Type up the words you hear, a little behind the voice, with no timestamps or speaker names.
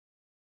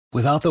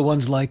Without the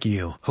ones like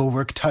you, who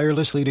work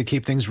tirelessly to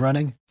keep things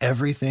running,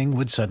 everything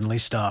would suddenly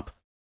stop.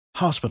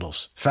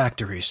 Hospitals,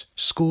 factories,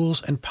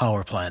 schools, and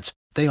power plants,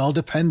 they all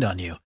depend on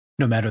you.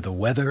 No matter the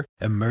weather,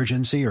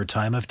 emergency, or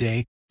time of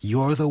day,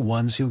 you're the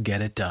ones who get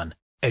it done.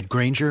 At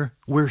Grainger,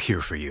 we're here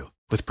for you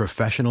with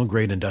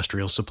professional-grade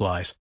industrial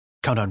supplies.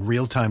 Count on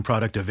real-time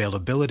product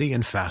availability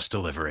and fast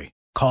delivery.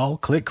 Call,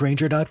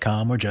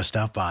 clickgrainger.com, or just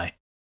stop by.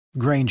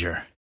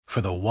 Grainger, for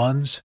the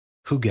ones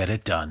who get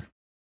it done.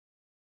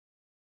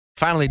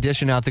 Finally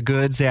dishing out the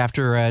goods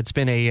after it's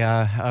been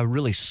a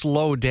really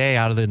slow day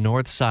out of the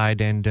north side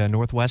and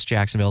northwest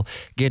Jacksonville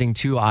getting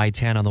to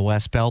I-10 on the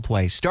West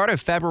Beltway. Start of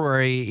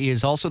February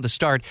is also the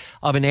start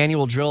of an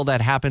annual drill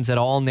that happens at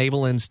all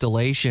naval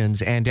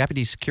installations. And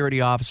Deputy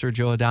Security Officer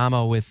Joe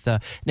Adamo with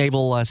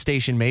Naval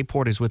Station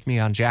Mayport is with me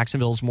on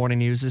Jacksonville's Morning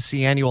News. This is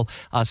the annual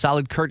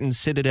Solid Curtain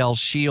Citadel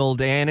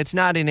Shield. And it's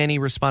not in any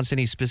response to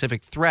any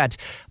specific threat,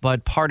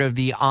 but part of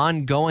the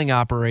ongoing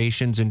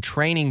operations and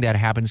training that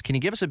happens. Can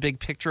you give us a big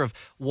picture of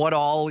what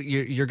all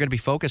you're going to be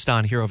focused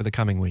on here over the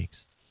coming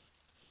weeks?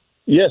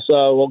 Yes.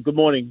 Well, good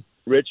morning,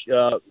 Rich.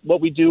 What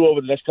we do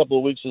over the next couple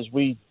of weeks is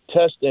we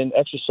test and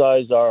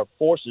exercise our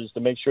forces to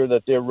make sure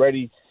that they're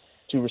ready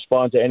to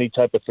respond to any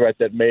type of threat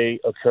that may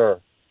occur.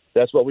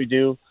 That's what we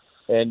do.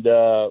 And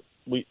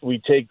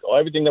we take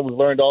everything that we've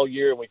learned all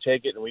year and we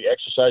take it and we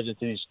exercise it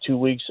these 2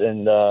 weeks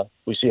and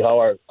we see how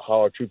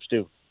our troops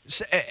do.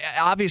 So,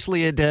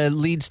 obviously, it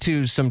leads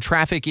to some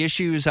traffic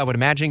issues, I would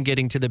imagine,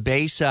 getting to the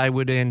base. I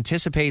would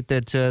anticipate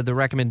that the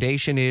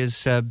recommendation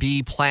is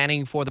be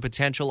planning for the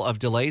potential of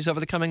delays over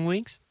the coming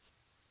weeks?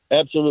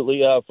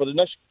 Absolutely. For the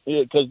next,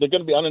 because they're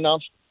going to be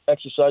unannounced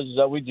exercises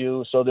that we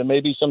do, so there may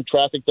be some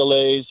traffic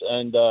delays,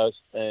 and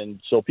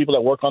so people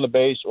that work on the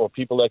base or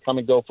people that come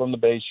and go from the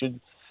base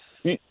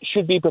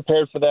should be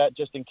prepared for that,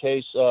 just in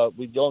case.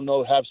 We don't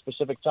have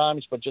specific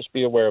times, but just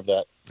be aware of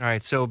that. All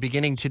right. So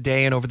beginning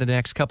today and over the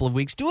next couple of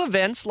weeks, do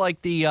events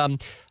like the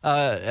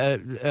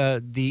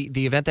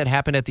event that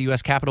happened at the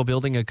U.S. Capitol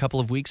building a couple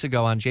of weeks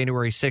ago on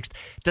January 6th.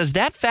 Does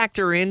that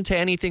factor into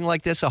anything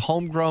like this, a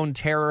homegrown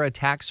terror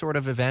attack sort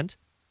of event?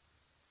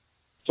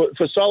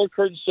 For Solid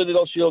Curtain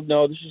Citadel Shield,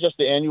 no. This is just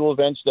the annual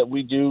events that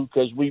we do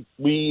because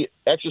we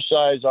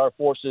exercise our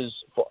forces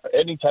for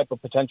any type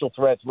of potential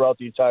threat throughout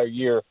the entire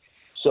year.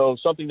 So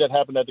something that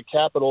happened at the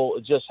Capitol,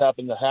 it just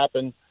happened to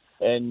happen,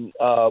 and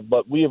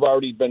but we have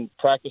already been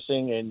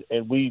practicing,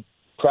 and we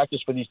practice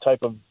for these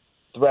type of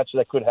threats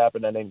that could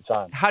happen at any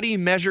time. How do you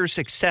measure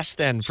success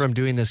then from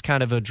doing this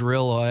kind of a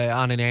drill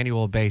on an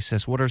annual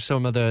basis? What are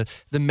some of the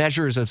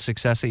measures of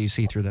success that you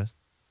see through this?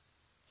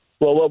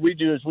 Well, what we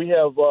do is we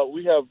have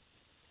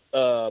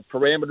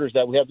parameters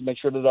that we have to make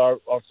sure that our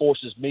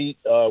forces meet.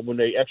 When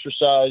they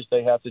exercise,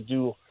 they have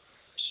to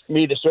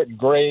meet a certain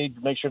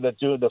grade, make sure that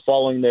they're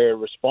following their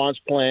response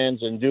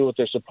plans and do what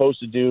they're supposed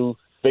to do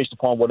based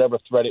upon whatever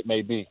threat it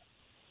may be.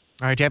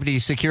 All right, Deputy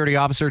Security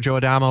Officer Joe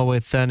Adamo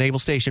with Naval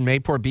Station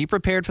Mayport. Be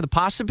prepared for the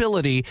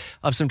possibility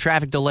of some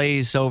traffic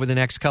delays over the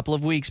next couple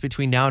of weeks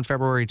between now and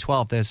February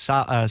 12th.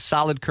 The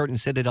Solid Curtain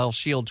Citadel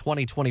Shield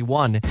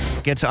 2021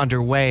 gets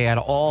underway at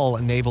all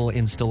naval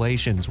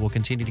installations. We'll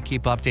continue to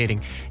keep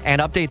updating and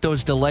update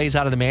those delays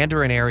out of the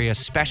Mandarin area,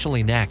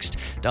 especially next.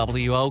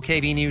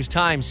 WOKV News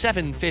Time,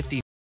 7:50.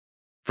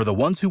 For the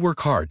ones who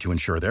work hard to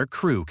ensure their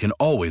crew can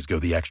always go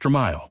the extra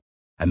mile,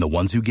 and the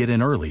ones who get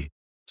in early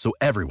so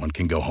everyone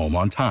can go home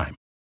on time,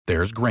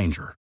 there's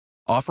Grainger,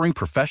 offering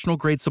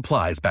professional-grade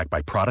supplies backed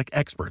by product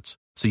experts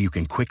so you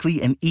can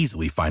quickly and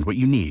easily find what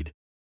you need.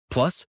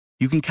 Plus,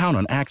 you can count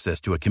on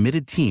access to a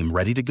committed team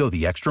ready to go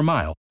the extra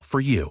mile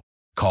for you.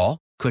 Call,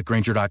 click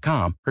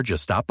Grainger.com, or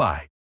just stop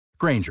by.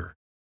 Grainger,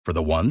 for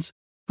the ones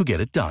who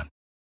get it done.